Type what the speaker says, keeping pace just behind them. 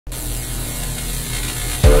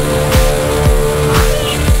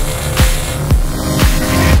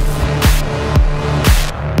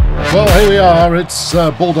Well, here we are. It's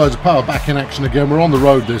Bulldozer Power back in action again. We're on the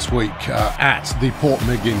road this week at the Port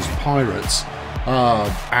Miggins Pirates. The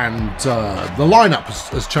lineup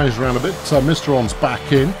has changed around a bit. Mr. On's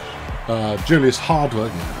back in. Julius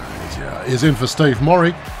Hardwick is in for Steve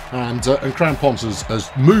Murray. And Crampons has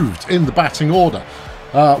moved in the batting order.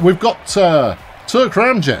 We've got Turk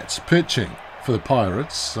Ramjet pitching for the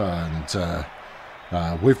Pirates. And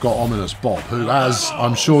we've got Ominous Bob, who, as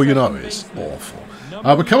I'm sure you know, is awful.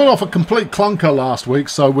 We're coming off a complete clunker last week,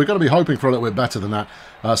 so we're going to be hoping for a little bit better than that.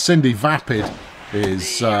 Cindy Vapid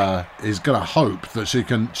is going to hope that she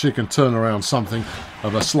can turn around something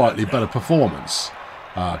of a slightly better performance,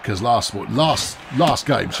 because last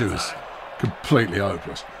game she was completely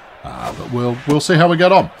hopeless. But we'll see how we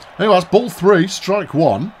get on. Anyway, that's ball 3, strike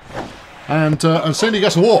 1, and Cindy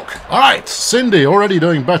gets a walk. All right, Cindy already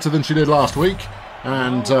doing better than she did last week.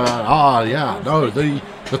 And,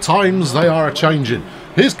 the times, they are a-changing.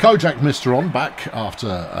 Here's Kojak Mr. On back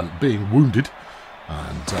after being wounded.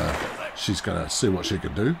 And she's going to see what she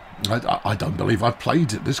can do. I don't believe I've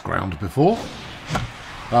played at this ground before.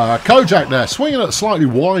 Kojak there, swinging at a slightly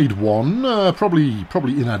wide one. Probably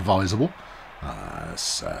inadvisable.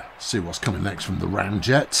 Let's see what's coming next from the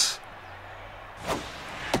Ramjet.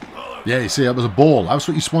 Yeah, you see, that was a ball. That's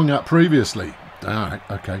what you swung at previously. All right,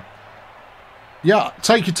 okay. Yeah,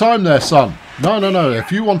 take your time there, son. No.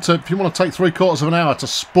 If you want to take 3/4 of an hour to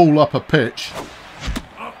spool up a pitch.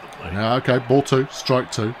 Yeah, okay. Ball 2,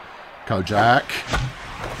 strike 2. Kojak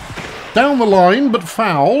down the line, but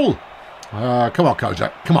foul. Come on,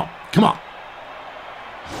 Kojak. Come on.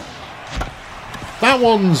 That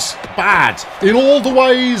one's bad. In all the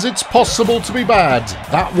ways it's possible to be bad,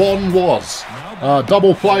 that one was.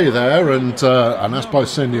 Double play there, and that's both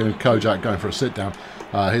Cindy and Kojak going for a sit down.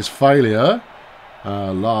 His failure.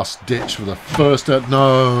 Last ditch for the first.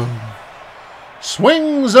 No.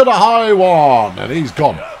 Swings at a high one, and he's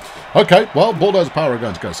gone. Okay, well, Bulldozer Power are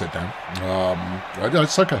going to go sit down.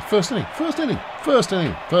 It's okay. First inning.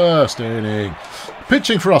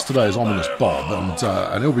 Pitching for us today is Ominous Bob,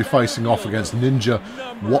 and he'll be facing off against Ninja.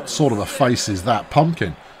 What sort of a face is that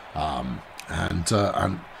pumpkin? And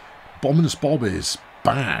Ominous Bob is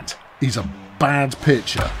bad. He's a bad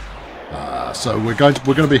pitcher. So we're going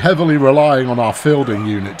to be heavily relying on our fielding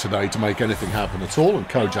unit today to make anything happen at all, and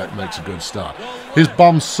Kojak makes a good start. His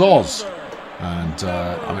bum Soz, and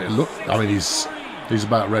he's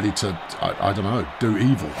about ready to I don't know, do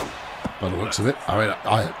evil by the looks of it.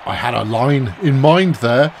 I had a line in mind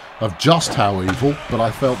there of just how evil, but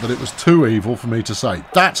I felt that it was too evil for me to say.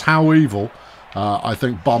 That's how evil I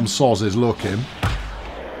think bum Soz is looking.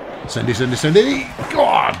 Cindy.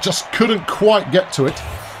 God, just couldn't quite get to it.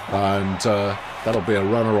 And that'll be a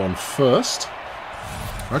runner on first.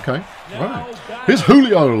 Okay, right. Here's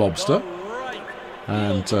Julio Lobster,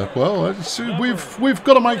 and we've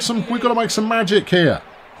got to make some magic here.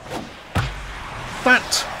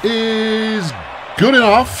 That is good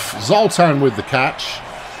enough. Zoltan with the catch,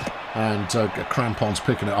 and Crampons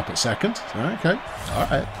picking it up at second. Okay, all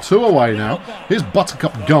right. 2 away now. Here's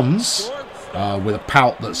Buttercup Guns with a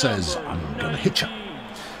pout that says, "I'm gonna hit you."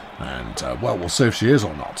 And we'll see if she is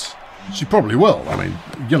or not. She probably will. I mean,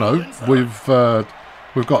 you know, we've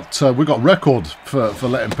got record for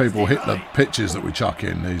letting people hit the pitches that we chuck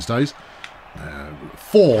in these days.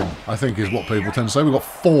 Form, I think, is what people tend to say. We've got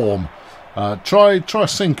form. Try a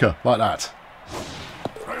sinker like that.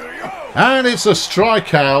 And it's a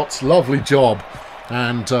strikeout. Lovely job.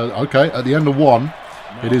 And okay, at the end of 1,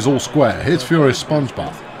 it is all square. Here's Furious Sponge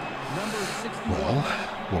Bath. Well,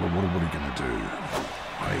 what are we going to do?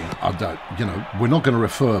 I don't, we're not going to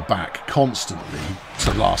refer back constantly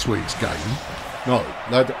to last week's game. No,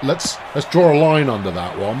 let's draw a line under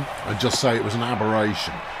that one and just say it was an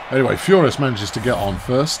aberration. Anyway, Furious manages to get on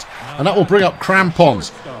first, and that will bring up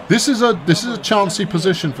Crampons. This is a chancy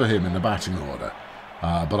position for him in the batting order,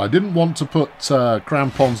 but I didn't want to put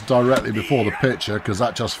Crampons directly before the pitcher because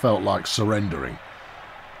that just felt like surrendering.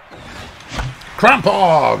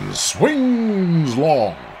 Crampons swings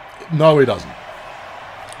long. No, he doesn't.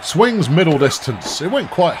 Swings middle distance. It went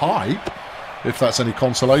quite high, if that's any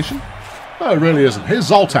consolation. No, it really isn't. Here's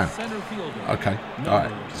Zoltan. Okay,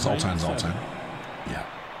 alright. Zoltan. Yeah.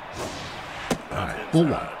 Alright, ball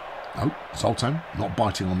 1. No, Zoltan not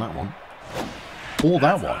biting on that one. Or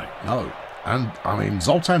that one. No. And, I mean,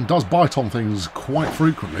 Zoltan does bite on things quite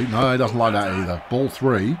frequently. No, he doesn't like that either. Ball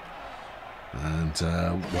 3. And,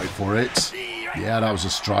 wait for it. Yeah, that was a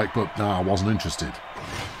strike, but no, I wasn't interested.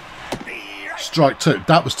 Strike 2.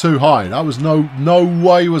 That was too high. That was no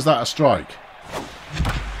way was that a strike.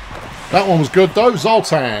 That one was good though.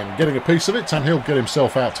 Zoltan getting a piece of it, and he'll get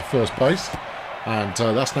himself out to first base. And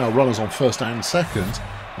that's now runners on first and second.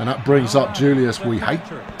 And that brings up Julius We Hate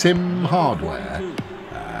Tim Hardware.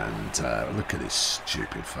 And look at his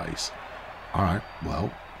stupid face. All right,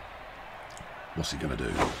 well, what's he going to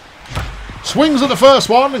do? Swings at the first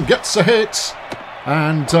one and gets a hit.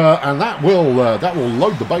 And that will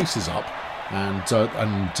load the bases up. And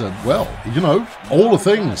well, you know, all the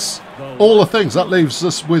things. That leaves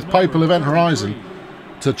us with Papal Event Horizon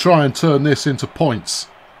to try and turn this into points.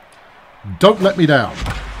 Don't let me down.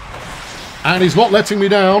 And he's not letting me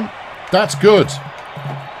down. That's good.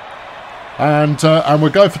 And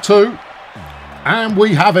we'll go for 2. And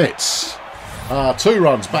we have it. 2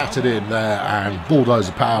 runs batted in there, and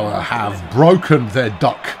Bulldozer Power have broken their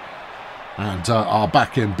duck and are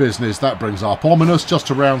back in business. That brings up Ominous just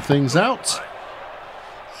to round things out.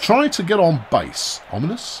 Try to get on base.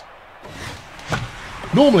 Ominous?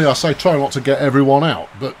 Normally I say try not to get everyone out,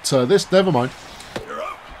 but this, never mind.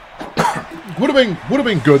 would have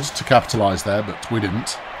been good to capitalise there, but we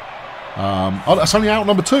didn't. Oh, that's only out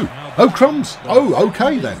number 2. Oh, crumbs. Oh,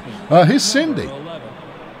 okay then. Here's Cindy.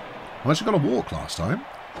 Well, she got a walk last time.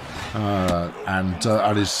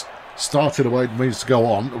 And is started away, means to go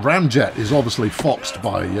on. Ramjet is obviously foxed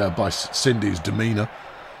by Cindy's demeanour.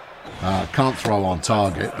 Can't throw on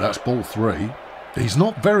target. That's ball 3. He's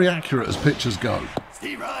not very accurate as pitchers go.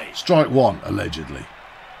 Strike 1, allegedly.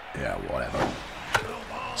 Yeah, whatever.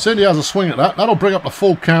 Cindy has a swing at that. That'll bring up the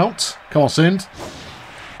full count. Come on, Cindy.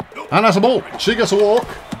 And that's a ball. She gets a walk.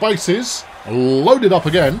 Bases. Loaded up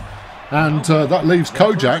again. And that leaves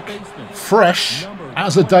Kojak fresh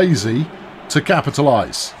as a daisy to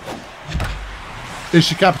capitalise. Is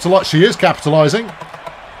she capitalising? She is capitalising.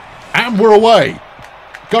 And we're away.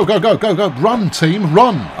 Go, go, go, go, go. Run, team,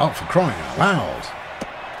 run. Oh, for crying out loud.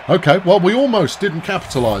 Okay, well, we almost didn't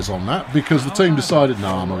capitalise on that because the team decided, no,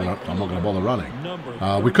 I'm not going to bother running.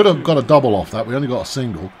 We could have got a double off that. We only got a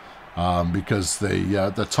single because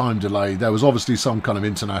the time delay. There was obviously some kind of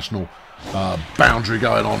international boundary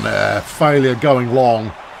going on there. Failure going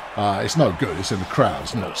long. It's no good. It's in the crowd.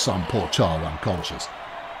 It's not some poor child unconscious.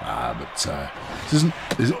 But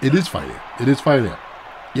it is failure. It is failure.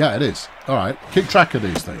 Yeah, it is. All right, keep track of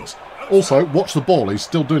these things. Also, watch the ball. He's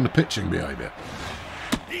still doing the pitching behaviour.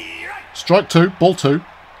 Strike 2, ball 2.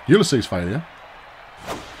 Ulysses failure.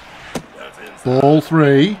 Ball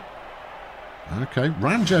 3. Okay,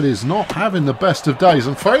 Ramjet is not having the best of days,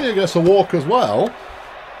 and failure gets a walk as well.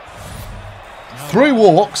 3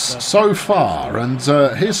 walks so far, and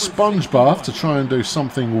here's Sponge Bath to try and do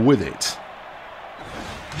something with it.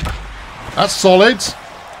 That's solid.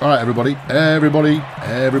 All right, everybody, everybody go,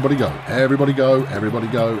 everybody go, everybody go, everybody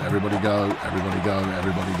go, everybody go, everybody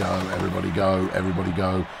go, everybody go, everybody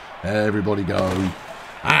go, everybody go,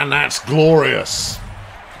 and that's glorious.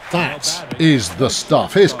 That is the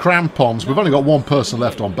stuff. Here's Crampons. We've only got 1 person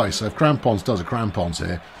left on base, so if Crampons does a Crampons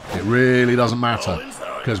here, it really doesn't matter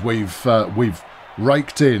because we've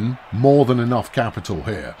raked in more than enough capital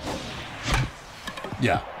here.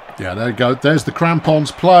 Yeah, there you go. There's the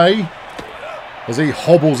Crampons play. As he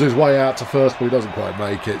hobbles his way out to first, but he doesn't quite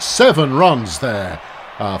make it. 7 runs there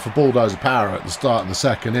for Bulldozer Power at the start of the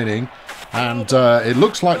 2nd inning. And it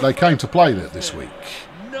looks like they came to play this week.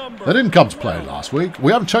 They didn't come to play last week.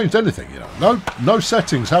 We haven't changed anything, you know. No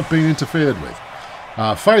settings have been interfered with.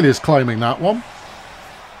 Failure's claiming that one.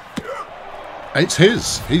 It's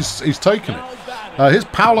his. He's taken it. Here's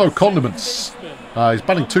Paolo Condiments. He's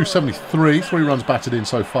batting .273. 3 runs batted in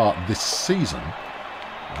so far this season.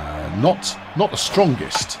 Not the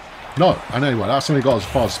strongest. No. And anyway, that's only got as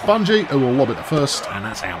far as Spongy, who will lob it at first, and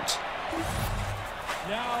that's out.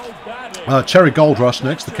 Cherry Gold Rush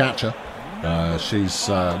next, the catcher. She's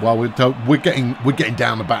well, we're getting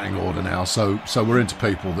down the batting order now, so we're into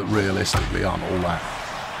people that realistically aren't all that.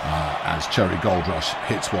 As Cherry Gold Rush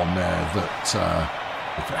hits one there that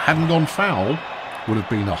if it hadn't gone foul would have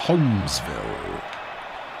been a Holmesville.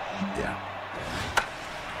 Yeah.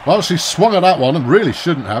 Well, she swung at that one and really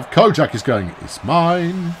shouldn't have. Kojak is going, it's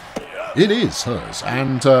mine. It is hers.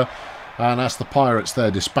 And that's the Pirates there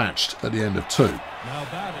dispatched at the end of 2.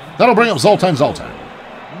 That'll bring up Zoltan,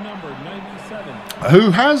 who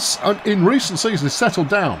has, in recent seasons, settled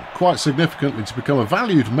down quite significantly to become a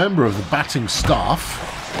valued member of the batting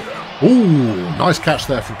staff. Ooh, nice catch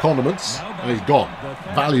there from Condiments. And he's gone.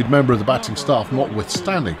 Valued member of the batting staff,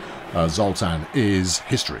 notwithstanding. Zoltan is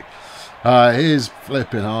history. Here's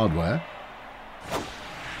flipping Hardware.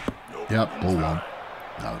 Yep, ball 1.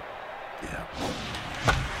 No. Yeah.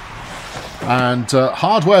 And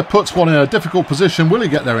Hardware puts one in a difficult position. Will he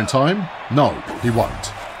get there in time? No, he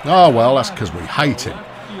won't. Oh, well, that's because we hate him.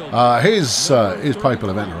 Here's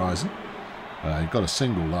Papal Event Horizon. He got a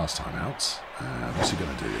single last time out. What's he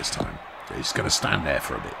going to do this time? He's going to stand there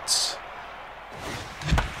for a bit.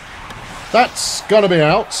 That's going to be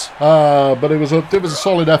out, but it was a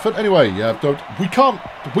solid effort. Anyway, we can't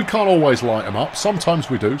always light them up. Sometimes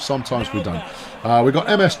we do, sometimes we don't. We've got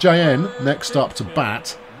MSJN next up to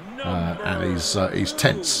bat, and he's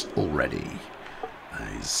tense already.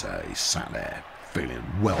 He's sat there feeling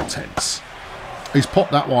well tense. He's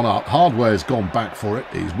popped that one up. Hardware's gone back for it.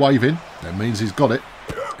 He's waving. That means he's got it,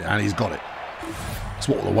 and he's got it. That's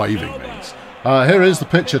what the waving means. Here is the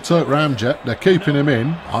pitcher, Turk Ramjet. They're keeping him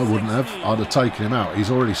in. I wouldn't have. I'd have taken him out.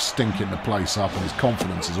 He's already stinking the place up, and his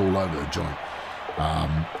confidence is all over the joint.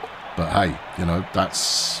 But hey, you know,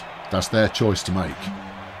 that's their choice to make.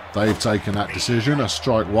 They've taken that decision. A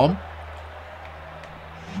strike one.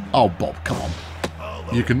 Oh, Bob, come on.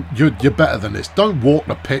 You're better than this. Don't walk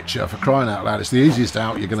the pitcher, for crying out loud. It's the easiest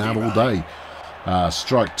out you're going to have all day.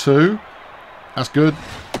 Strike two. That's good.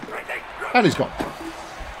 And he's gone.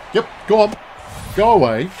 Yep, go on. Go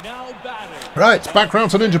away. Right, back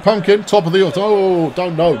round to Ninja Pumpkin. Top of the... Oh,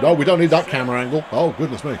 no, we don't need that camera angle. Oh,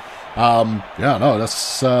 goodness me. Yeah, no,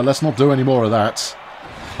 let's not do any more of that.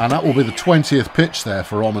 And that will be the 20th pitch there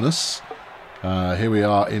for Ominous. Here we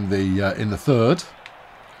are in the third.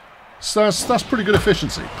 So that's pretty good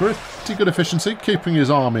efficiency. Pretty good efficiency, keeping his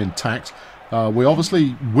arm intact. We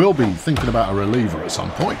obviously will be thinking about a reliever at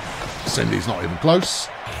some point. Cindy's not even close.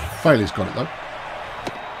 Faley's got it though.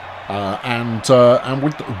 And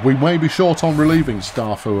we may be short on relieving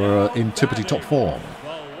staff who are in tippity top form.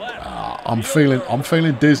 I'm feeling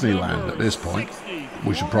Disneyland at this point.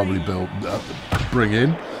 We should probably bring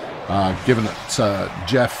in, given that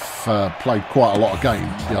Jeff played quite a lot of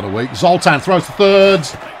games the other week. Zoltan throws to third.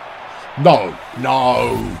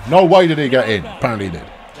 No way did he get in. Apparently he did.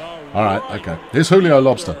 All right, okay. Here's Julio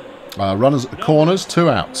Lobster. Runners at the corners, 2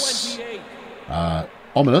 outs.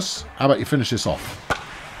 Ominous, how about you finish this off?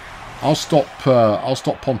 I'll stop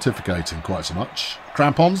pontificating quite so much.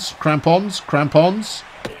 Crampons.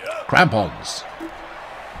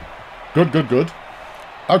 Good.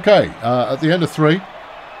 Okay, at the end of 3.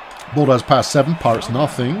 Bulldozer past 7, Pirates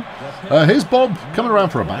nothing. Here's Bob coming around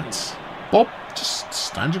for a bat. Bob, just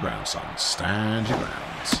stand your ground, son. Stand your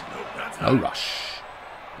ground. No rush.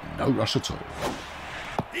 No rush at all.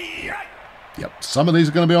 Yep, some of these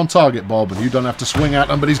are going to be on target, Bob, and you don't have to swing at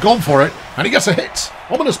them, but he's gone for it, and he gets a hit.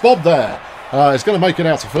 Ominous Bob there. He's going to make it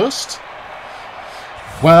out to first.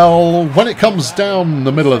 Well, when it comes down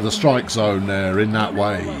the middle of the strike zone there in that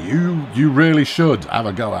way, you really should have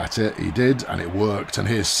a go at it. He did, and it worked. And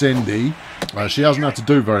here's Cindy. She hasn't had to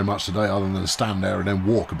do very much today other than stand there and then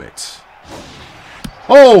walk a bit.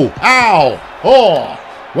 Oh! Ow! Oh!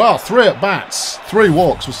 Well, 3 at-bats, 3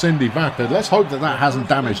 walks for Cindy Vapid. Let's hope that hasn't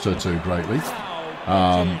damaged her too greatly.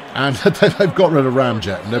 And they've got rid of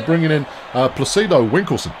Ramjet, and they're bringing in Placido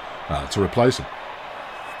Winkleson to replace him.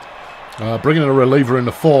 Bringing in a reliever in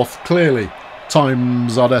the 4th. Clearly,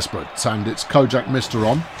 times are desperate, and it's Kojak Mister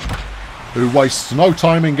on, who wastes no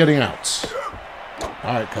time in getting out.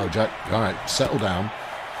 All right, Kojak. All right, settle down.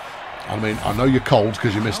 I mean, I know you're cold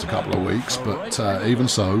because you missed a couple of weeks, but even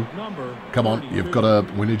so, come on,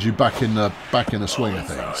 we need you back in the swing of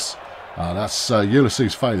things. That's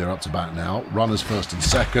Ulysses Failure up to bat now. Runners first and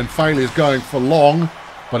second. Failure's going for long,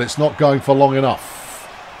 but it's not going for long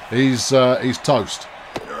enough. He's toast.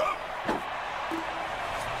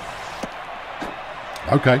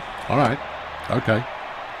 Okay. All right. Okay.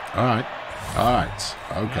 All right. All right.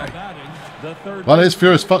 Okay. Well, it's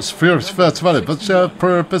Furious first, but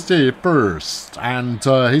first, and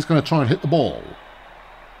he's going to try and hit the ball.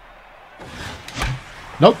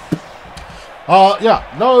 Nope. Yeah,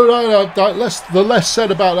 no. The less said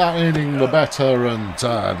about that inning, the better, and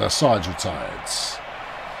the side's retired.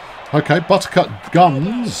 Okay, Buttercut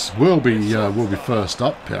Guns will be first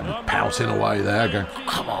up. Yeah, pouting away there, going,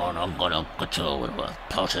 come on, I'm going to get you with a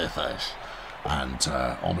potty face. And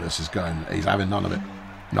Ominous is going, he's having none of it.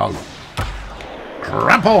 No.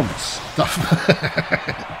 Crampons!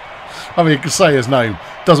 I mean, you can say his name.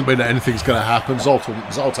 Doesn't mean that anything's going to happen. Zoltan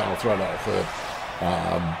will throw that at third.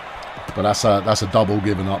 But that's a double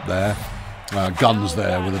given up there. Guns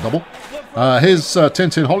there with a double. Here's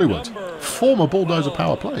Tintin Hollywood. Former Bulldozer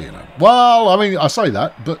power play, you know. Well, I mean, I say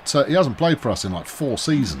that, but he hasn't played for us in like 4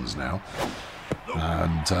 seasons now.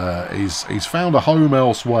 And he's found a home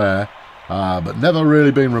elsewhere, but never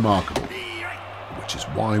really been remarkable. Which is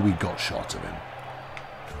why we got shot of him.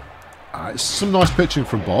 It's some nice pitching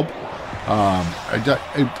from Bob.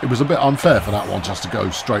 It was a bit unfair for that one just to go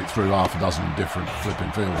straight through half a dozen different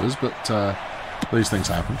flipping fielders, but these things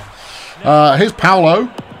happen. Here's Paolo.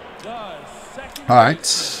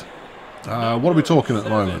 Alright. What are we talking at the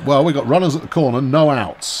moment? Well, we've got runners at the corner, no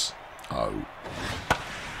outs. Oh.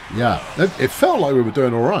 Yeah, it felt like we were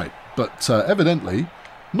doing all right, but evidently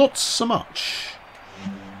not so much.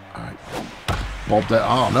 All right. Bob there.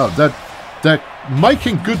 Oh, no, they're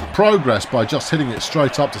making good progress by just hitting it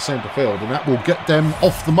straight up to centre field, and that will get them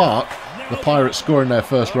off the mark. The Pirates scoring their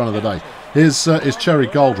first run of the day. Here's Cherry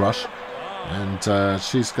Gold Rush, and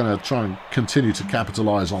she's going to try and continue to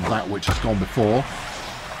capitalise on that which has gone before.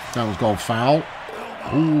 That one's gone foul.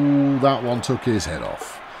 Ooh, that one took his head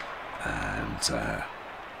off. And,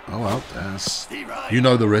 oh well, you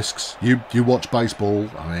know the risks. You watch baseball.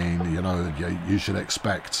 I mean, you know, you should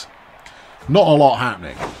expect not a lot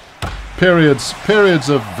happening. Periods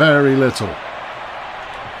of very little.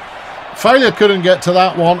 Failure couldn't get to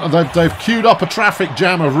that one. They've queued up a traffic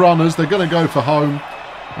jam of runners. They're going to go for home.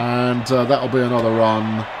 And that'll be another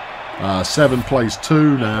run. 7 plays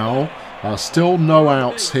 2 now. Still no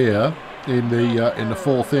outs here in the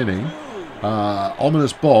 4th inning.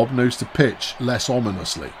 Ominous Bob knows to pitch less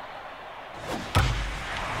ominously.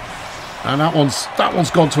 And that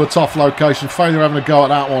one's gone to a tough location. Failure having a go at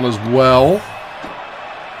that one as well.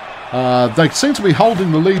 They seem to be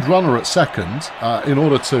holding the lead runner at second in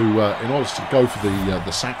order to go for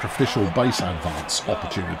the sacrificial base advance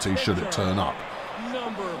opportunity should it turn up.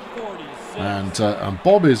 And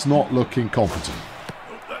Bob is not looking competent.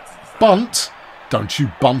 Bunt? Don't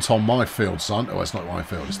you bunt on my field, son. Oh, it's not my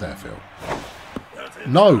field, it's their field.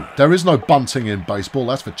 No, there is no bunting in baseball.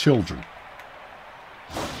 That's for children.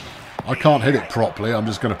 I can't hit it properly. I'm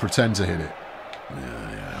just going to pretend to hit it.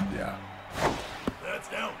 Yeah.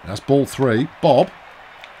 That's ball 3. Bob,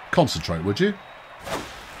 concentrate, would you?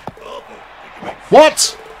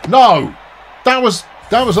 What? No! That was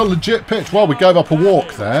a legit pitch. Well, we gave up a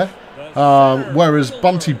walk there. Whereas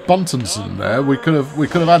Bunty Buntinson there, we could have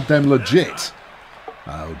had them legit.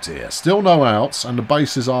 Oh dear. Still no outs, and the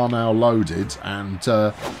bases are now loaded, and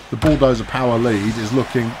the Bulldozer power lead is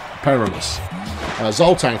looking perilous.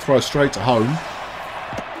 Zoltan throws straight to home,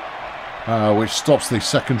 which stops the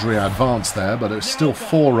secondary advance there, but it's still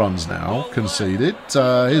 4 runs now conceded.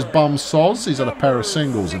 Here's Bum Soz. He's had a pair of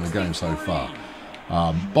singles in the game so far.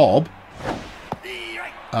 Bob,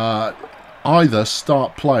 either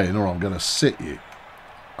start playing or I'm going to sit you.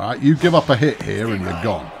 Alright, you give up a hit here and you're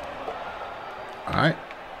gone. Alright.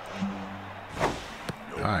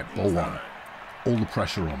 Alright, ball 1. All the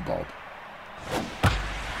pressure on Bob.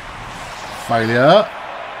 Failure.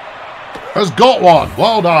 Has got one.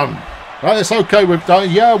 Well done. Right, it's okay. We've done.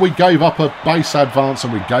 Yeah, we gave up a base advance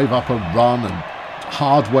and we gave up a run and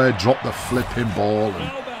hardware dropped the flipping ball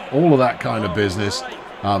and all of that kind of business.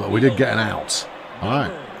 But we did get an out.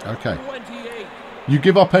 Alright, okay. You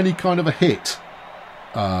give up any kind of a hit,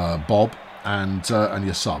 Bob, and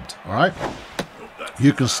you're subbed. Alright?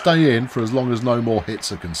 You can stay in for as long as no more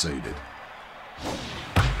hits are conceded.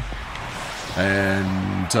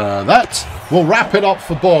 And that will wrap it up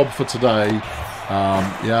for Bob for today.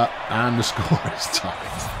 Yeah, and the score is tied.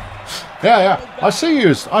 Yeah. I see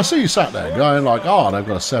you sat there going like, oh, they've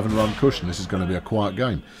got a 7-run cushion. This is going to be a quiet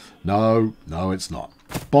game. No, it's not.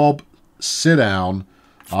 Bob, sit down.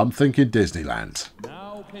 I'm thinking Disneyland.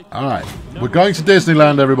 All right, we're going to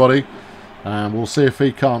Disneyland, everybody, and we'll see if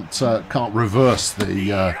he can't reverse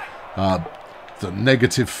the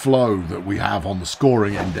negative flow that we have on the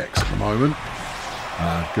scoring index at the moment.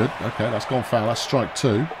 Good. Okay, that's gone foul. That's strike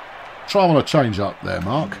 2. Try him on a change up there,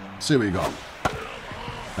 Mark. See what you got.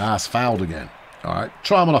 That's fouled again. All right,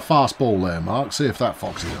 try him on a fast ball there, Mark. See if that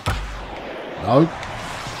foxes up.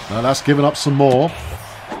 No, that's given up some more.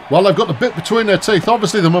 Well, they've got the bit between their teeth.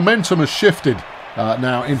 Obviously, the momentum has shifted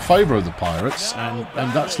now in favour of the Pirates, and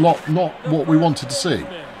that's not what we wanted to see.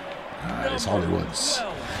 It's Hollywoods.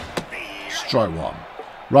 Strike 1.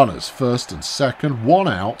 Runners, first and second. 1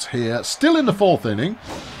 out here. Still in the 4th inning.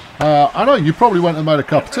 I know you probably went and made a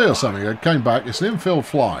cup of tea or something. It came back. It's an infield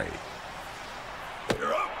fly.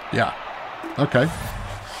 Yeah. Okay.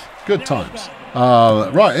 Good times.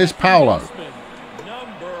 Right, it's Paolo.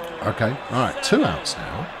 Okay. All right. 2 outs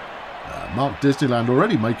now. Mark Disneyland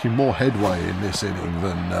already making more headway in this inning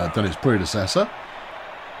than his predecessor.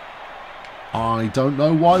 I don't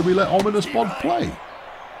know why we let Ominous Bob play.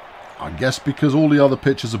 I guess because all the other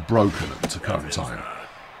pitchers are broken at the current time.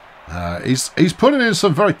 He's putting in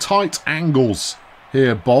some very tight angles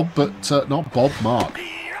here, Bob, but not Bob, Mark.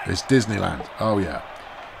 It's Disneyland. Oh, yeah.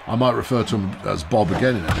 I might refer to him as Bob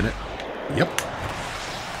again in a minute. Yep.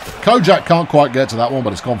 Kojak can't quite get to that one,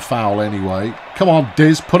 but it's gone foul anyway. Come on,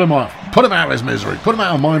 Diz, put him out. Put him out of his misery. Put him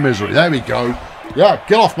out of my misery. There we go. Yeah,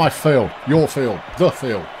 get off my field. Your field. The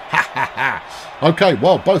field. Ha ha Okay,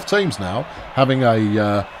 well, both teams now having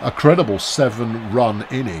a credible 7-run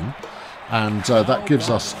inning. And that gives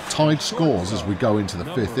us tied scores as we go into the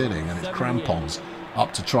 5th inning. And it's Crampons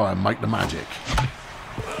up to try and make the magic.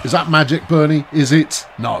 Is that magic, Bernie? Is it?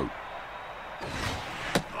 No.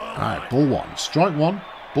 Alright, ball 1. Strike 1.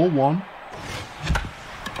 Ball 1.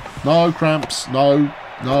 No, Cramps. No.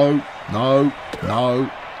 No. No.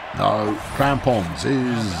 No. No. Crampons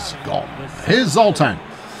is gone. Here's Zoltan.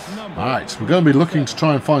 Alright, we're going to be looking to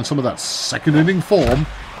try and find some of that second inning form.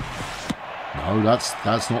 No, that's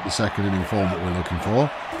not the second inning form that we're looking for.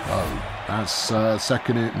 No, that's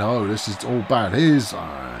second inning. No, this is all bad. Here's...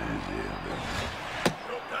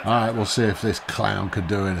 Alright, we'll see if this clown can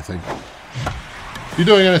do anything. You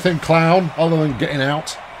doing anything, clown, other than getting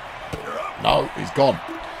out? No, he's gone.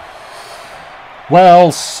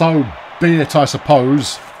 Well, so be it, I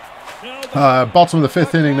suppose. Bottom of the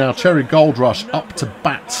 5th inning now. Cherry Gold Rush up to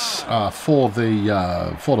bat for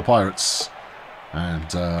the Pirates,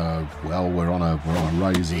 and well, we're on a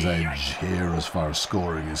razor's edge here as far as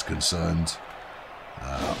scoring is concerned.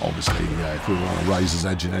 Obviously, if we were on a razor's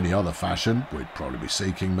edge in any other fashion, we'd probably be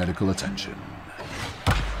seeking medical attention.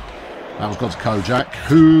 That was gone to Kojak,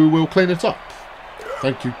 who will clean it up.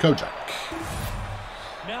 Thank you, Kojak.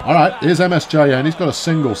 Alright, here's MSJN. He's got a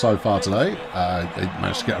single so far today. He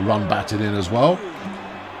managed to get a run batted in as well.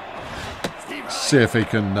 See if he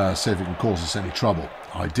can cause us any trouble.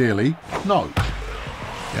 Ideally, no.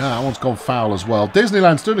 Yeah, that one's gone foul as well.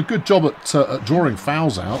 Disneyland's doing a good job at drawing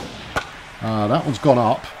fouls out. That one's gone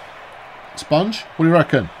up. Sponge, what do you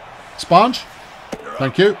reckon? Sponge?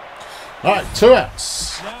 Thank you. Alright, 2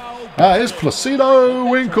 outs. Here's Placido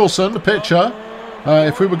Winkleson, the pitcher.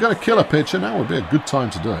 If we were going to kill a pitcher, now would be a good time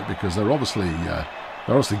to do it, because they're obviously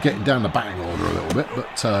getting down the batting order a little bit.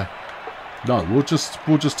 But no, we'll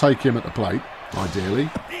just take him at the plate, ideally,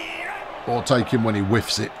 or take him when he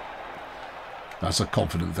whiffs it. That's a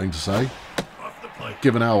confident thing to say,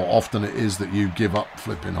 given how often it is that you give up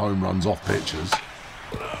flipping home runs off pitchers.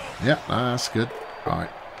 Yeah, that's good. All right,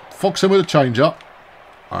 fox him with a change-up.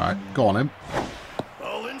 All right, go on him.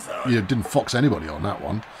 You didn't fox anybody on that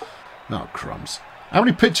one. No, crumbs. How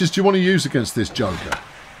many pitches do you want to use against this Joker?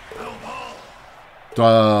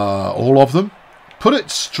 All of them? Put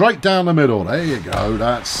it straight down the middle. There you go.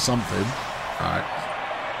 That's something. Alright.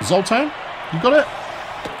 Zoltan? You got it?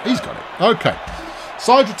 He's got it. Okay.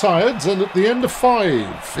 Side retired, and at the end of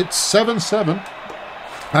 5, it's 7-7.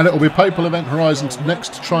 And it'll be Papal Event Horizons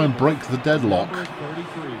next to try and break the deadlock.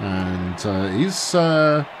 And he's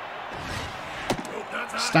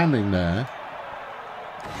standing there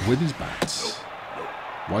with his bats,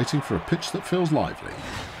 waiting for a pitch that feels lively.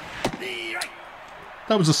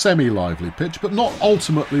 That was a semi-lively pitch, but not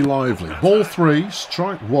ultimately lively. Ball 3,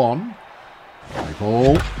 strike 1. Play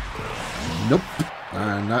ball. Nope.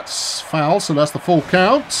 And that's foul, so that's the full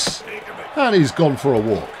count. And he's gone for a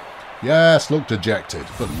walk. Yes, looked dejected,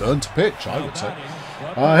 but learned to pitch, I would say.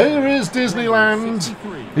 Here is Disneyland.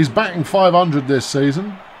 He's batting 500 this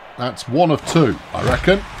season. That's 1 of 2, I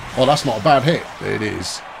reckon. Oh, that's not a bad hit. It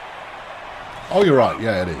is. Oh, you're right.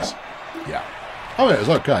 Yeah, it is. Yeah. Oh, yeah, it was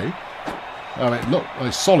okay. I mean, look,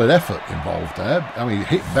 there's solid effort involved there. I mean, he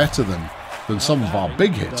hit better than some of our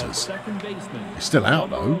big hitters. He's still out,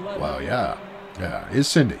 though. Well, yeah. Yeah, here's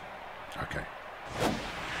Cindy. Okay.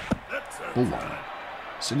 Ball 1.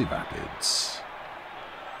 Cindy Rapids.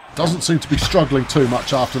 Doesn't seem to be struggling too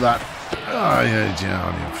much after that. Oh, yeah,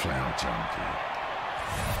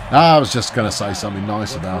 I was just going to say something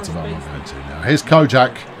nice about it. I'm not going to now. Here's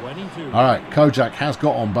Kojak. All right, Kojak has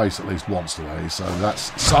got on base at least once today, so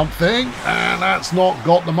that's something. And that's not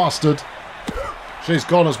got the mustard. She's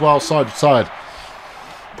gone as well, side to side.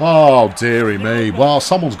 Oh, dearie me. Well,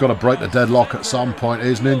 someone's got to break the deadlock at some point.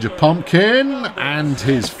 Here's Ninja Pumpkin and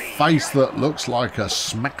his face that looks like a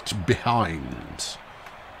smacked behind.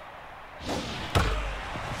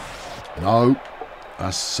 No.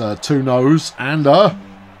 That's 2 no's and a...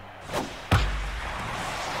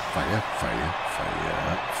 Failure.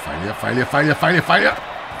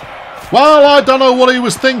 Well, I don't know what he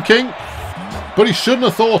was thinking, but he shouldn't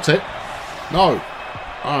have thought it. No.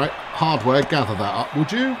 All right, hardware, gather that up,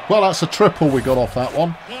 would you? Well, that's a triple we got off that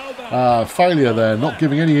one. Failure there, not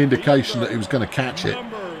giving any indication that he was going to catch it,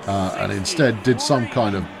 and instead did some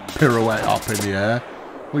kind of pirouette up in the air.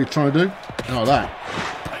 What are you trying to do? Oh, that.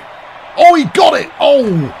 Oh, he got it!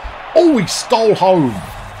 Oh, he stole home.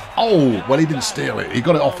 Oh, well, he didn't steal it. He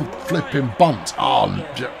got it off a flipping bunt. Oh,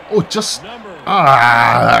 just... You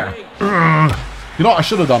know what I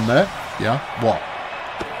should have done there? Yeah, what?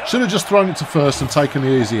 Should have just thrown it to first and taken the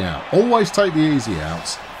easy out. Always take the easy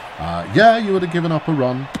outs. Yeah, you would have given up a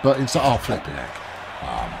run, but instead, oh, flipping heck.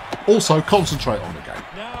 Also, concentrate on the game.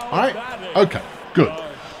 All right? Okay, good.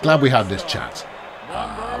 Glad we had this chat.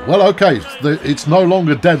 Well, okay, it's no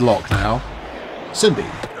longer deadlock now. Cindy,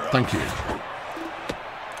 thank you.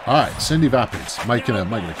 All right, Cindy Vapids making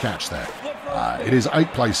a catch there. It is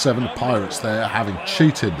 8 plays 7. The Pirates there having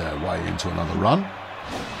cheated their way into another run.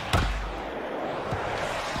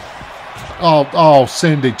 Oh,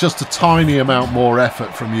 Cindy, just a tiny amount more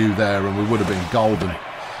effort from you there and we would have been golden.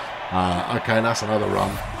 Okay, that's another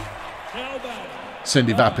run.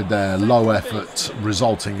 Cindy Vapid there, low effort,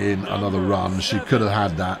 resulting in another run. She could have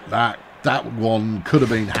had that. That one could have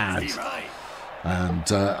been had. And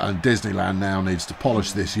Disneyland now needs to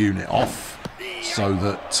polish this unit off so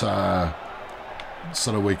that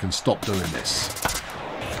we can stop doing this.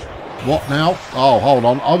 What now? Oh, hold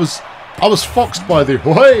on. I was foxed by the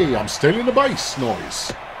 "Hey, I'm still in the base"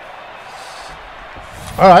 noise.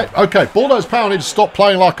 All right, okay. Bulldozer Power needs to stop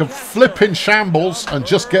playing like a flipping shambles and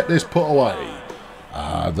just get this put away.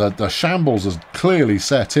 The shambles has clearly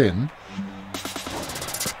set in.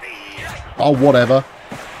 Oh, whatever.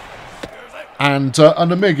 And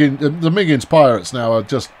the Miggins Pirates now are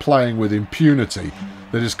just playing with impunity.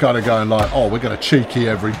 They're just kind of going like, oh, we're going to cheeky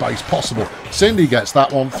every base possible. Cindy gets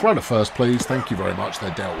that one. Throw to first, please. Thank you very much.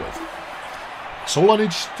 They're dealt with. That's all I need you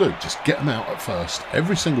to do. Just get them out at first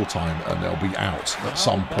every single time, and they'll be out at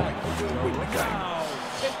some point, and we'll win the game.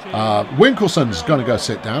 Winkleson's going to go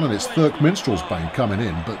sit down, and it's Thirk Minstrel's Bane coming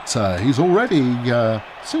in, but he's already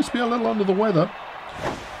seems to be a little under the weather.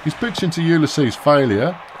 He's pitching to Ulysses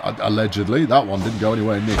Failure, allegedly. That one didn't go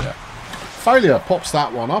anywhere near. Failure pops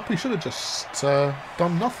that one up. He should have just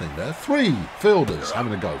done nothing there. 3 fielders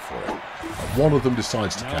having a go for it. One of them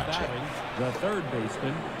decides to catch it. The third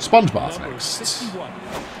baseman, Spongebath next.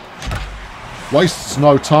 Wastes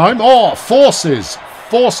no time. Oh, forces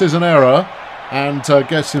an error and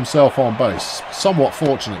gets himself on base. Somewhat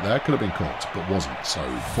fortunate there. Could have been caught, but wasn't so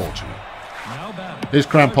fortunate. Here's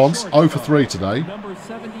Crampons, 0 for 3 today,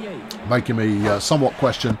 making me somewhat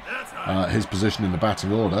question his position in the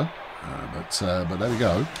batting order. But there we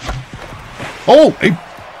go. Oh,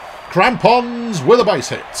 Crampons with a base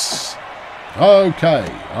hit. Okay,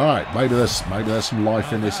 all right. Maybe there's some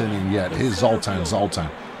life in this inning yet. Here's Zoltan.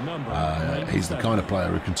 He's the kind of player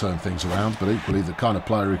who can turn things around, but equally the kind of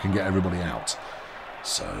player who can get everybody out.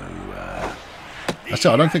 So that's it.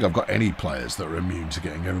 I don't think I've got any players that are immune to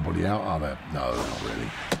getting everybody out, are there? No, not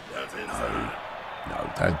really.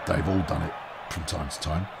 No, they've all done it from time to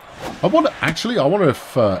time. I wonder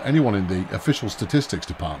if anyone in the official statistics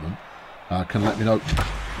department can let me know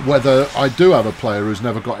whether I do have a player who's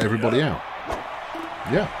never got everybody out.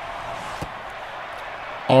 Yeah.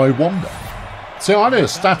 I wonder. See, I need a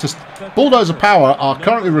Bulldozer Power are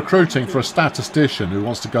currently recruiting for a statistician who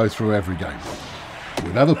wants to go through every game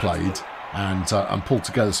we've ever played and pull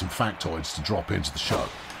together some factoids to drop into the show.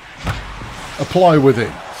 Apply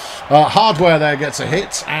within. Hardware there gets a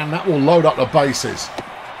hit, and that will load up the bases.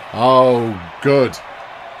 Oh, good.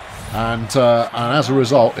 And as a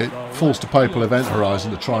result, it falls to Papal Event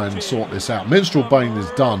Horizon to try and sort this out. Minstrel Bane is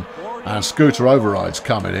done, and Scooter Override's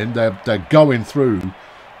coming in. They're going through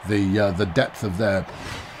the depth of their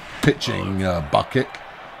pitching bucket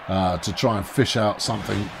to try and fish out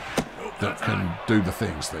something that can do the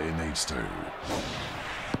things that it needs to.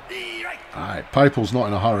 Alright, Papal's not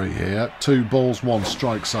in a hurry here. 2 balls, 1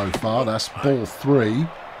 strike so far. That's ball 3.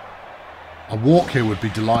 A walk here would be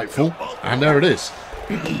delightful. And there it is.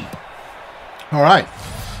 Alright.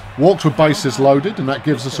 Walked with bases loaded, and that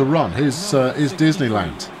gives us a run. Here's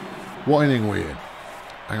Disneyland. What inning are we in?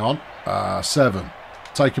 Hang on. 7.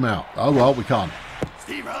 Take him out. Oh, well, we can't.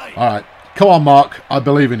 Alright. Come on, Mark. I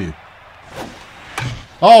believe in you.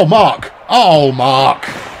 Oh, Mark. Oh, Mark.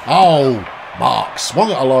 Oh, Mark.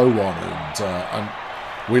 Swung at a low one, and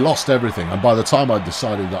we lost everything. And by the time I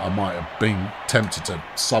decided that I might have been tempted to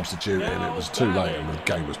substitute in, it was too late and the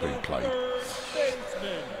game was being played.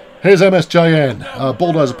 Here's MSJN.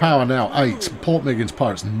 Bulldozer Power now 8. Port Miggins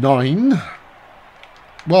Pirates 9.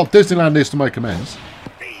 Well, Disneyland needs to make amends.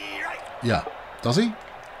 Yeah. Does he?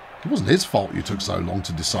 It wasn't his fault you took so long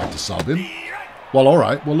to decide to sub him. Well, all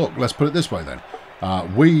right. Well, look, let's put it this way then.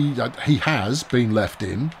 He has been left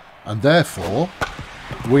in, and therefore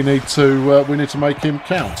we need to make him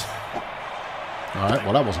count. All right.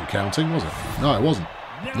 Well, that wasn't counting, was it? No, it wasn't.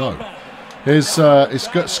 No. His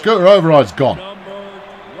Scooter Override's gone.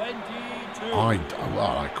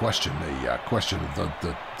 I question the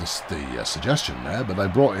suggestion there, but they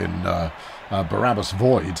brought in Barabbas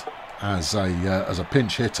Void as a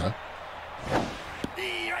pinch hitter. All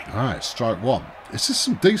right, strike 1. this is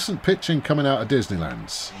some decent pitching coming out of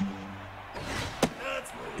Disneyland.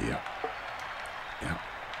 Yeah. Yeah.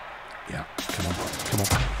 Yeah. Come on. Come on.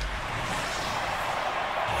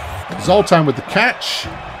 Zoltan with the catch.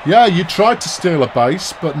 Yeah, you tried to steal a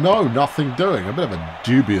base, but no, nothing doing. A bit of a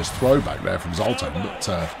dubious throwback there from Zoltan, but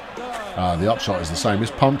the upshot is the same.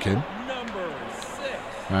 It's Pumpkin.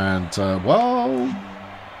 And, well...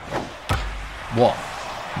 What?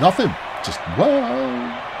 Nothing. Just,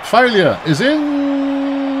 well... Failure is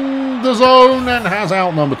in the zone and has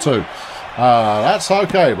out number 2. That's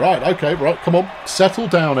okay. Right, okay, right. Come on. Settle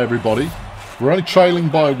down, everybody. We're only trailing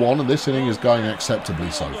by 1, and this inning is going acceptably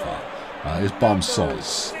so far. Here's Bum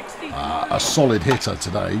Soz. A solid hitter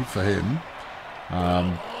today for him.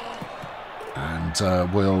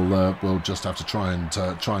 We'll just have to try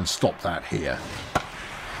and stop that here.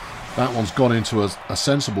 That one's gone into a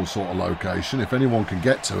sensible sort of location. If anyone can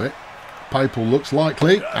get to it, Papal looks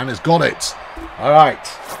likely, and it's got it. All right,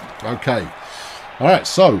 okay. All right,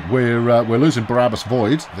 so we're losing Barabbas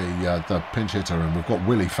Void, the pinch hitter, and we've got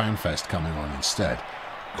Willie Fanfest coming on instead.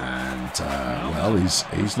 And well,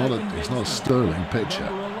 he's not a sterling pitcher,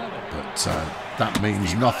 but that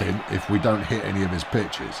means nothing if we don't hit any of his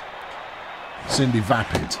pitches. Cindy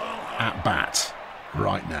Vapid at bat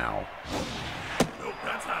right now.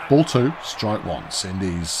 Ball 2, strike 1.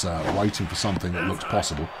 Cindy's waiting for something that looks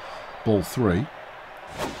possible. Ball 3.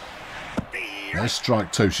 There's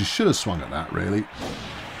strike 2. She should have swung at that, really.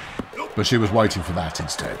 But she was waiting for that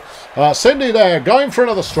instead. Cindy there, going for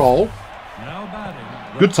another stroll.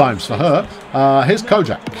 Good times for her. Here's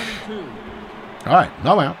Kojak. Alright,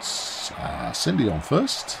 no outs. Cindy on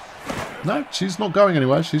first. No, she's not going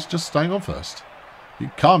anywhere. She's just staying on first. You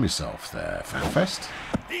can calm yourself there, Fanfest.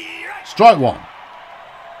 Strike 1.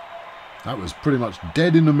 That was pretty much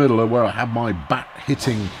dead in the middle of where I had my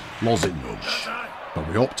bat-hitting lozenge. But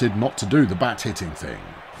we opted not to do the bat-hitting thing.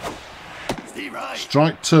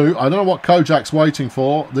 Strike 2. I don't know what Kojak's waiting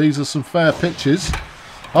for. These are some fair pitches.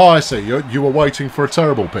 Oh, I see. You were waiting for a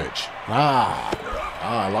terrible pitch.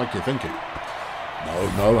 I like your thinking.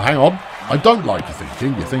 No, hang on. I don't like your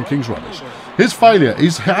thinking. Your thinking's rubbish. His failure.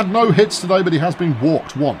 He's had no hits today, but he has been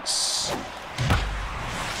walked once.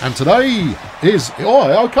 And today is...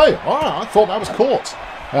 Oh, okay. All right, I thought that was caught.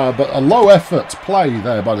 But a low-effort play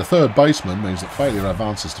there by the third baseman means that failure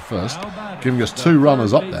advances to first, giving us 2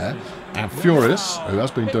 runners up there. And Furious, who has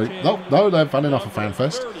been doing... No, they've had enough of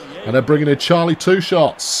Fanfest. And they're bringing in Charlie 2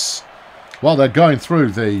 shots. Well, they're going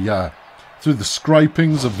through the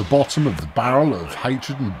scrapings of the bottom of the barrel of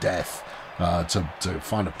hatred and death to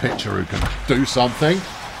find a pitcher who can do something.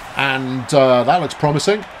 And that looks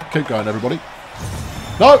promising. Keep going, everybody.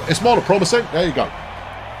 No, it's more promising. There you go.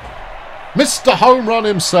 Mr. Home Run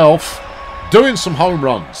himself doing some home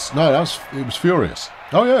runs. No, it was Furious.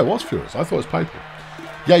 Oh, yeah, it was Furious. I thought it was Paper.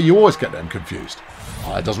 Yeah, you always get them confused.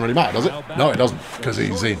 Oh, it doesn't really matter, does it? No, it doesn't, because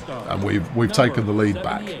he's in. And we've taken the lead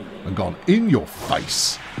back and gone in your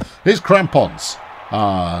face. Here's Crampons.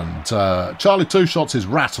 And Charlie 2 shots is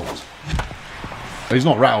rattled. He's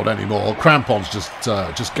not rattled anymore. Crampons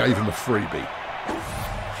just gave him a freebie.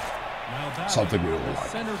 Something we all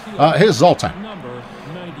like. Here's Zoltan.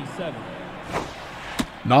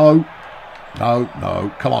 No.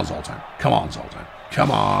 Come on, Zoltan. Come on,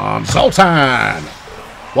 Zoltan.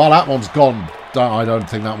 Well, that one's gone. I don't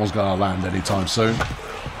think that one's going to land anytime soon.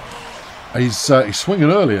 He's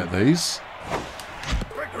swinging early at these.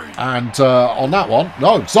 And on that one,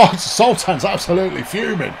 no, Zoltan's absolutely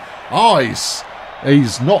fuming. Oh,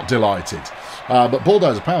 he's not delighted. But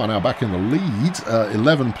Bulldozer Power now back in the lead.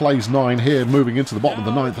 11 plays 9 here, moving into the bottom of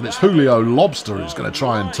the 9th. And it's Julio Lobster who's going to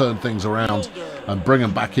try and turn things around and bring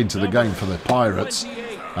them back into the game for the Pirates.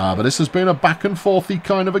 But this has been a back-and-forthy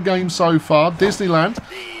kind of a game so far. Disneyland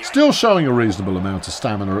still showing a reasonable amount of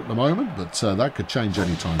stamina at the moment, but that could change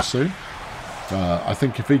anytime soon. I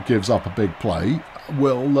think if he gives up a big play,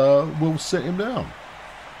 we'll sit him down.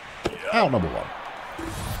 Out number 1.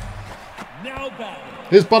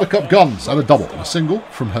 Here's Buttercup Guns and a double and a single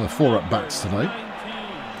from her 4 at-bats today.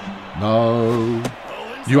 No.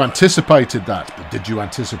 You anticipated that, but did you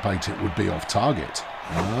anticipate it would be off target?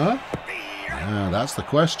 Yeah, that's the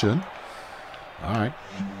question. All right.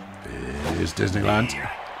 Here's Disneyland.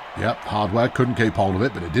 Yep, Hardware couldn't keep hold of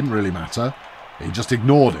it, but it didn't really matter. He just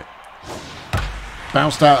ignored it.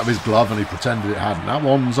 Bounced out of his glove and he pretended it hadn't. That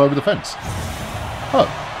one's over the fence. Oh.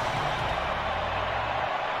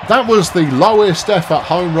 That was the lowest effort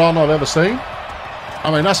home run I've ever seen.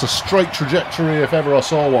 I mean, that's a straight trajectory if ever I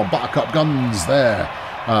saw one. Buttercup Guns there.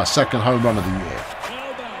 Second home run of the year.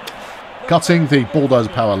 Cutting the Bulldozer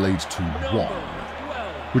Power lead to 1.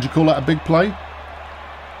 Would you call that a big play?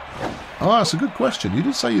 Oh, that's a good question. You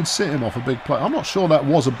did say you'd sit him off a big play. I'm not sure that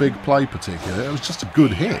was a big play particularly. It was just a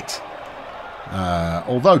good hit.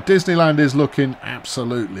 Although Disneyland is looking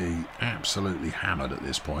absolutely hammered at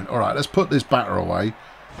this point. All right, let's put this batter away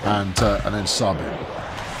and then sub him.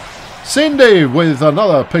 Cindy with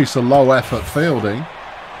another piece of low-effort fielding.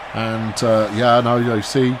 And, yeah, no, you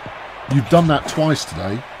see, you've done that twice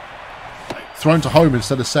today. Thrown to home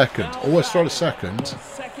instead of second. Always throw to second.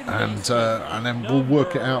 And then we'll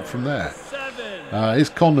work it out from there. Here's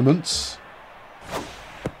Condiments.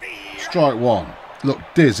 Strike one. Look,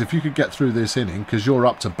 Diz, if you could get through this inning, because you're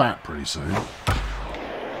up to bat pretty soon.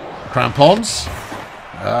 Crampons.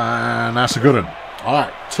 And that's a good one. All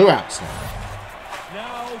right, 2 outs now.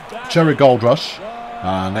 Cherry Gold Rush.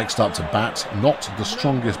 Next up to bat. Not the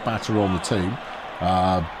strongest batter on the team.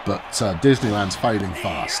 But Disneyland's fading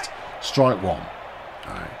fast. Strike one.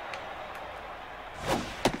 All right.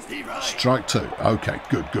 Strike two. Okay,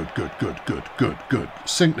 good.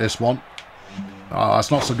 Sink this one. Oh, that's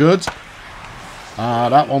not so good.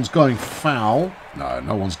 That one's going foul.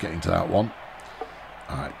 No one's getting to that one.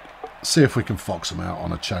 All right. See if we can fox them out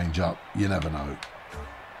on a change-up. You never know.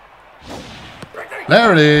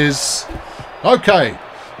 There it is. Okay.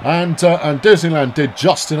 And Disneyland did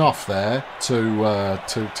just enough there to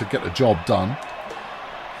get the job done.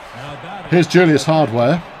 Here's Julius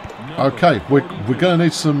Hardware. Okay, we're going to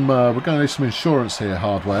need some insurance here,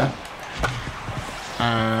 Hardware.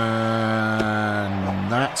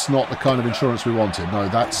 And that's not the kind of insurance we wanted. No,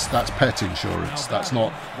 that's pet insurance. That's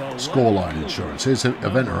not scoreline insurance. Here's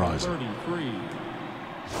Event Horizon.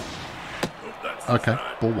 Okay,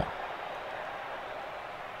 ball one.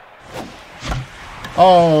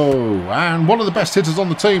 Oh, and one of the best hitters on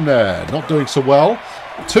the team there. Not doing so well.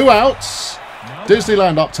 2 outs.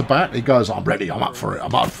 Disneyland up to bat. He goes, I'm ready. I'm up for it.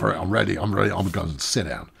 I'm ready. I'm going to sit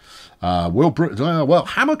down. Well,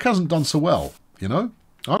 Hammock hasn't done so well, you know.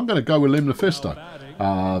 I'm going to go with Lim Mephisto.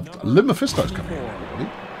 Lim Mephisto's coming in, really.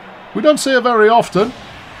 We don't see her very often.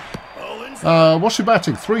 What's she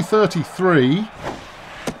batting? 333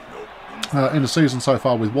 in the season so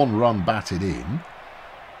far with 1 run batted in.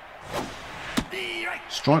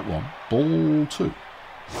 Strike one. Ball two.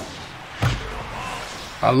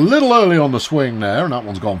 A little early on the swing there, and that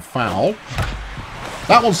one's gone foul.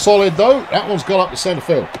 That one's solid, though. That one's gone up to centre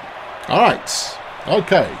field. All right.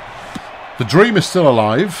 Okay. The dream is still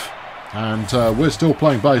alive, and we're still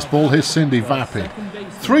playing baseball. Here's Cindy Vapid.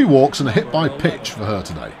 3 walks and a hit by pitch for her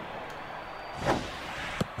today.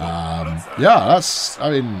 Yeah, that's,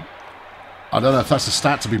 I mean, I don't know if that's a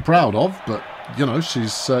stat to be proud of, but, you know,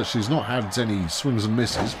 she's not had any swings and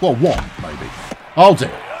misses. Well, 1, maybe. Oh,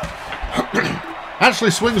 dear.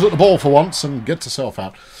 Actually swings at the ball for once and gets herself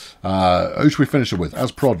out. Who should we finish it with?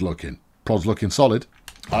 How's Prod looking? Prod's looking solid.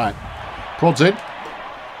 All right. Prod's in.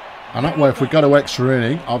 And that way, if we go to extra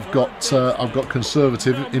inning, I've got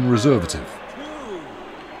conservative in reservative.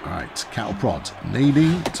 All right, Cattle Prod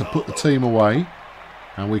needing to put the team away,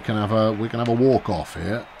 and we can have a walk off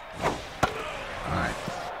here. All right.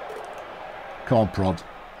 Come on, Prod.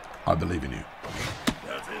 I believe in you.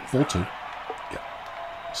 4-2. Yeah.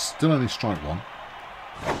 Still only strike one.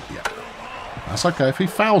 Yeah. That's okay. If he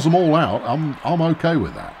fouls them all out, I'm okay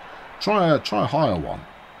with that. Try a higher one.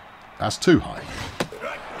 That's too high.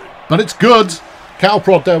 But it's good. Cattle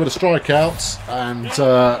Prod there with a strikeout, and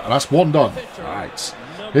that's 1 done. All right.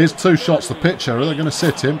 Here's 2 shots. The pitcher. Are they going to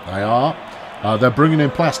sit him? They are. They're bringing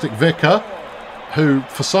in Plastic Vicar, who,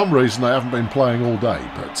 for some reason, they haven't been playing all day.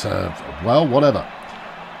 But, well, whatever.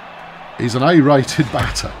 He's an A-rated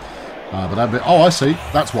batter. But that'd be, oh, I see.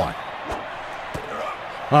 That's why.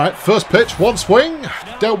 All right, first pitch, 1 swing.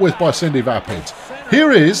 Dealt with by Cindy Vapid.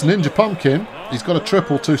 Here is Ninja Pumpkin. He's got a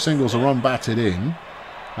triple, 2 singles, a run batted in.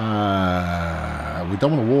 We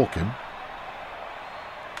don't want to walk him.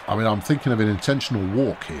 I mean, I'm thinking of an intentional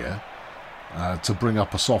walk here to bring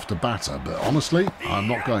up a softer batter, but honestly, I'm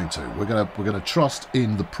not going to. We're gonna trust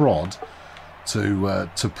in the Prod to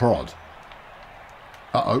prod.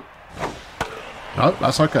 Uh-oh. No,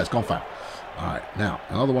 that's okay. It's gone foul. All right, now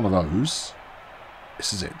another one of those.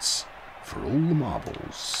 This is it for all the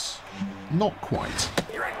marbles. Not quite,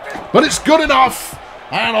 but it's good enough.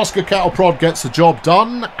 And Oscar Cattle Prod gets the job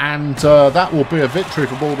done, and that will be a victory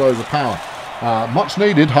for Bulldozer Power. Much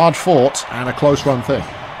needed, hard fought, and a close run thing.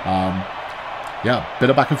 Yeah, bit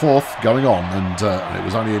of back and forth going on, and it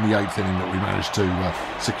was only in the 8th inning that we managed to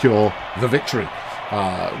secure the victory.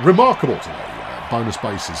 Remarkable today. Bonus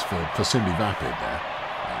bases for Cindy Vapid there.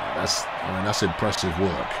 That's impressive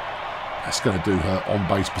work. That's going to do her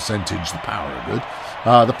on-base percentage. The Power are good.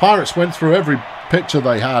 The Pirates went through every picture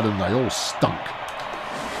they had, and they all stunk.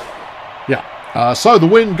 Yeah, So the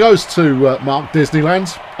win goes to Mark Disneyland.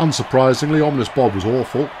 Unsurprisingly, Ominous Bob was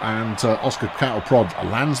awful, and Oscar Cattleprod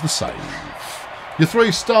lands the save. Your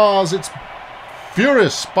 3 stars, it's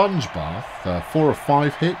Furious Sponge Bath, 4 of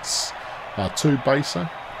 5 hits, 2 baser,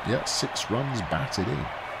 yeah, 6 runs batted in.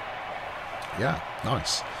 Yeah,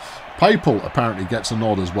 nice. Papal apparently gets a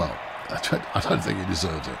nod as well. I don't think he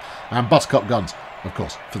deserves it. And Buttercup Guns, of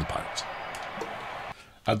course, for the Pirates.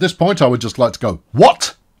 At this point, I would just like to go,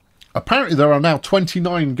 what? Apparently there are now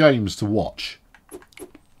 29 games to watch.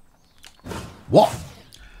 What?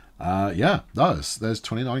 Yeah, no, there's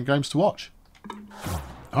 29 games to watch.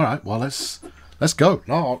 All right, well, let's go.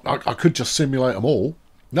 No, I could just simulate them all.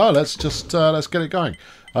 No, let's get it going.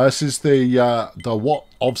 This is the What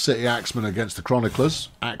of City Axemen against the Chroniclers.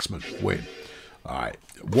 Axemen win. All right.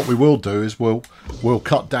 What we will do is we'll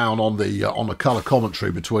cut down on the colour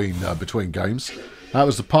commentary between games. That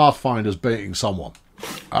was the Pathfinders beating someone.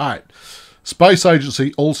 All right. Space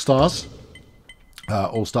Agency All Stars.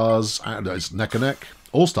 All Stars, and it's neck and neck.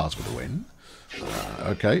 All Stars with a win.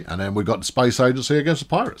 Okay, and then we've got the Space Agency against the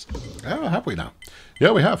Pirates. Oh, have we now?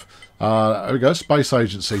 Yeah, we have. There we go. Space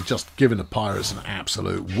Agency just giving the Pirates an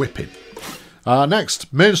absolute whipping.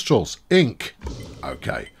 Next, Minstrels Inc.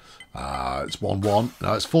 Okay. It's 1-1.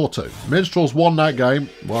 No, it's 4-2. Minstrels won that game.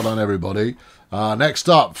 Well done, everybody. Next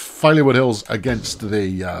up, Fairywood Hills against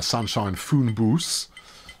the Sunshine Foonboos.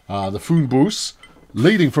 The Foonboos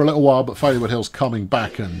leading for a little while, but Fairywood Hills coming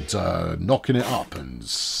back and knocking it up and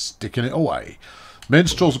sticking it away.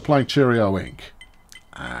 Minstrels are playing Cheerio Inc.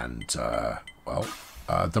 And, well,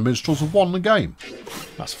 the Minstrels have won the game.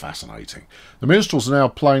 That's fascinating. The Minstrels are now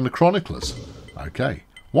playing the Chroniclers. Okay.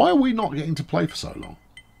 Why are we not getting to play for so long?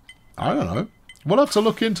 I don't know. We'll have to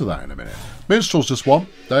look into that in a minute. Minstrels just won.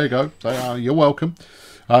 There you go. You're welcome.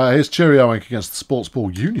 Here's Cheerio Inc. against the Sports Ball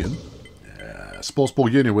Union. Sports Ball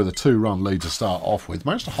Union with a 2-run lead to start off with.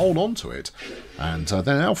 Managed to hold on to it. And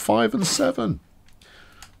they're now 5-7.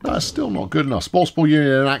 That's still not good enough. Sports Ball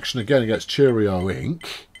Union in action again against Cheerio Inc.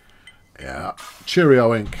 Yeah,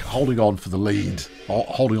 Cheerio Inc. holding on for the lead,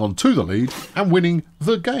 holding on to the lead and winning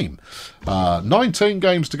the game. 19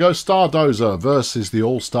 games to go. Stardozer versus the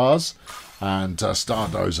All-Stars, and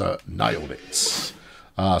Stardozer nailed it.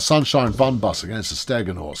 Sunshine Fun Bus against the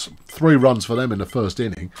Stegonauts. 3 runs for them in the first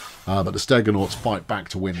inning, but the Stegonauts fight back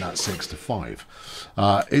to win that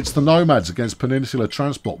 6-5. It's the Nomads against Peninsula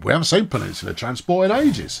Transport. We haven't seen Peninsula Transport in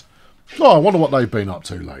ages. Oh, I wonder what they've been up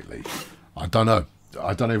to lately. I don't know.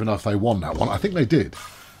 I don't even know if they won that one. I think they did.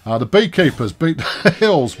 The Beekeepers beat the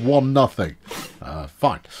Hills 1-0.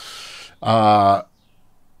 Fine.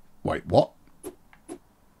 Wait, what?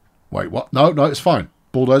 Wait, what? No, it's fine.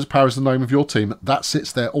 Bulldozer Power is the name of your team. That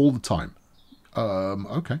sits there all the time.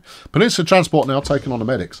 Okay. Peninsula Transport now taking on the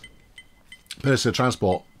Medics. Peninsula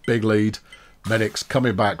Transport, big lead. Medics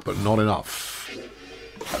coming back, but not enough.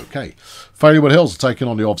 Okay. Fairywood Hills are taking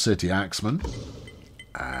on the Ob-City Axemen.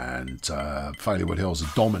 And Fairywood Hills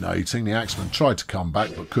are dominating. The Axemen tried to come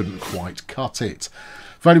back, but couldn't quite cut it.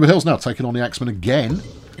 Fairywood Hills now taking on the Axemen again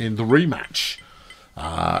in the rematch.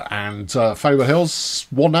 And Fairywood Hills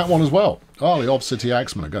won that one as well. Oh, the Ob-City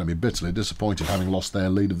Axemen are going to be bitterly disappointed having lost their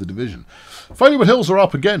lead of the division. Fairywood Hills are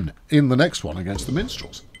up again in the next one against the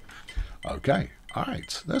Minstrels. Okay, all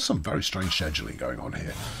right. There's some very strange scheduling going on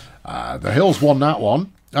here. The Hills won that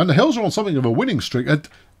one. And the Hills are on something of a winning streak.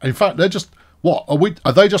 In fact, they're just... What?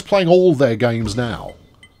 Are they just playing all their games now?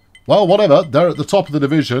 Well, whatever. They're at the top of the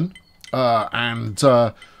division.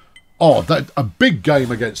 A big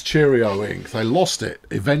game against Cheerio Inc. They lost it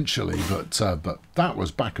eventually, but that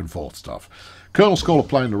was back and forth stuff. Colonel Skull are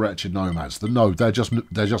playing the Wretched Nomads. They're just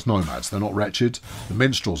Nomads. They're not wretched. The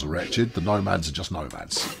Minstrels are wretched. The Nomads are just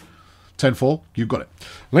Nomads. 10-4. You've got it.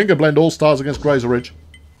 Linger Blend All-Stars against Grazer Ridge.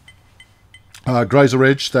 Grazer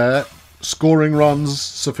Ridge there. Scoring runs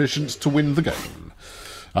sufficient to win the game.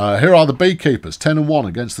 Here are the Beekeepers, 10-1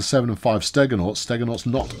 against the 7-5 Stegonauts. Stegonauts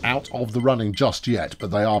not out of the running just yet,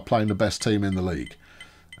 but they are playing the best team in the league.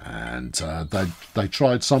 And they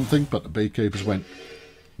tried something, but the Beekeepers went,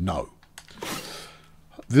 no.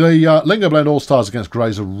 The Linger Blend All-Stars against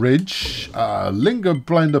Grazer Ridge. Linger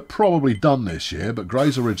Blend are probably done this year, but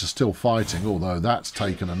Grazer Ridge are still fighting, although that's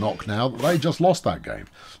taken a knock now. They just lost that game.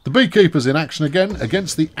 The Beekeepers in action again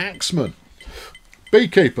against the Axemen.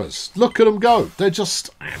 Beekeepers, look at them go. They're just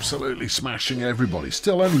absolutely smashing everybody.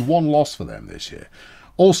 Still only 1 loss for them this year.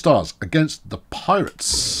 All-Stars against the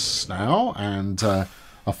Pirates now, and a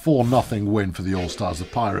 4-0 win for the All-Stars. The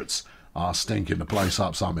Pirates are stinking the place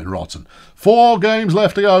up something rotten. 4 games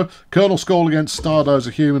left to go. Colonel Skull against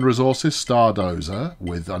Stardozer Human Resources. Stardozer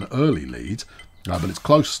with an early lead, but it's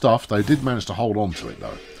close stuff. They did manage to hold on to it,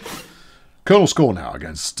 though. Colonel Score now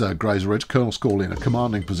against Grazer Ridge. Colonel Score in a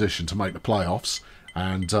commanding position to make the playoffs,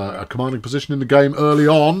 and a commanding position in the game early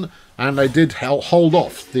on, and they did hold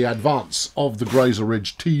off the advance of the Grazer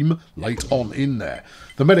Ridge team late on in there.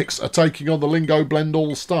 The Medics are taking on the Lingo Blend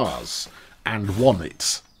All-Stars and won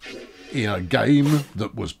it in a game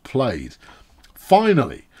that was played.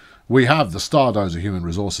 Finally, we have the Dozer Human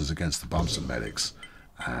Resources against the Bumpson Medics,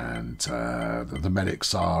 and the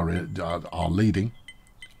Medics are leading.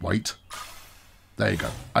 Wait. There you go.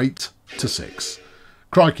 8-6.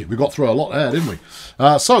 Crikey, we got through a lot there, didn't we?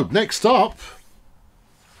 So, next up,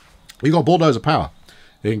 we got Bulldozer Power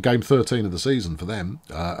in Game 13 of the season for them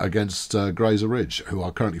against Grazer Ridge, who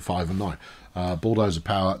are currently 5-9. Bulldozer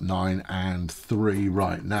Power 9-3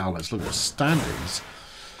 right now. Let's look at the standings.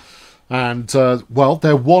 And, well,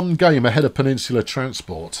 they're one game ahead of Peninsula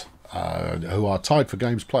Transport, who are tied for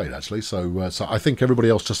games played, actually. So I think everybody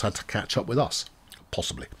else just had to catch up with us.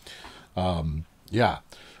 Possibly. Yeah.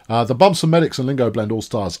 The Bumps and Medics and Lingo Blend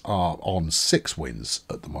All-Stars are on 6 wins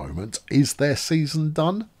at the moment. Is their season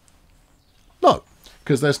done? No,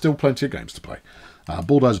 because there's still plenty of games to play.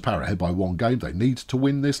 Bulldozer Power ahead by 1 game. They need to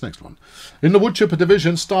win this next one. In the Woodchipper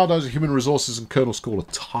division, Dozer Human Resources and Colonel Score are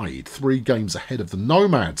tied. 3 games ahead of the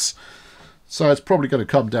Nomads. So it's probably going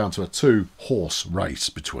to come down to a 2-horse race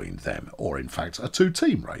between them, or in fact a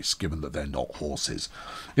 2-team race, given that they're not horses.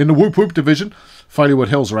 In the Whoop Whoop division, Faileywood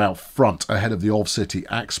Hills are out front ahead of the Ov City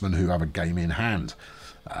Axemen, who have a game in hand.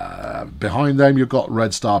 Behind them you've got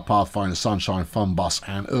Red Star, Pathfinder, Sunshine, Fun Bus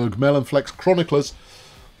and Erg Melonflex Chroniclers,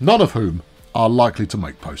 none of whom are likely to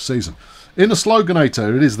make postseason. In the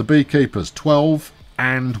Sloganator, it is the Beekeepers,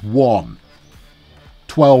 12-1.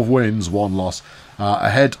 12 wins, 1 loss.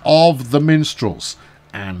 Ahead of the Minstrels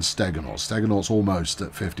and Steganauts. Steganauts almost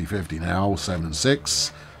at 50-50 now,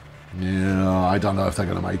 7-6. Yeah, I don't know if they're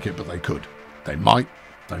going to make it, but they could. They might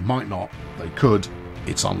not. They could.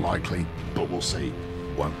 It's unlikely, but we'll see,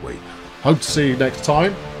 won't we? Hope to see you next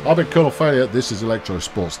time. I've been Colonel Failure. This is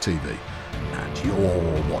Electrosports TV, and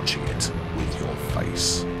you're watching it with your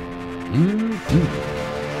face.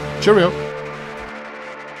 Cheerio.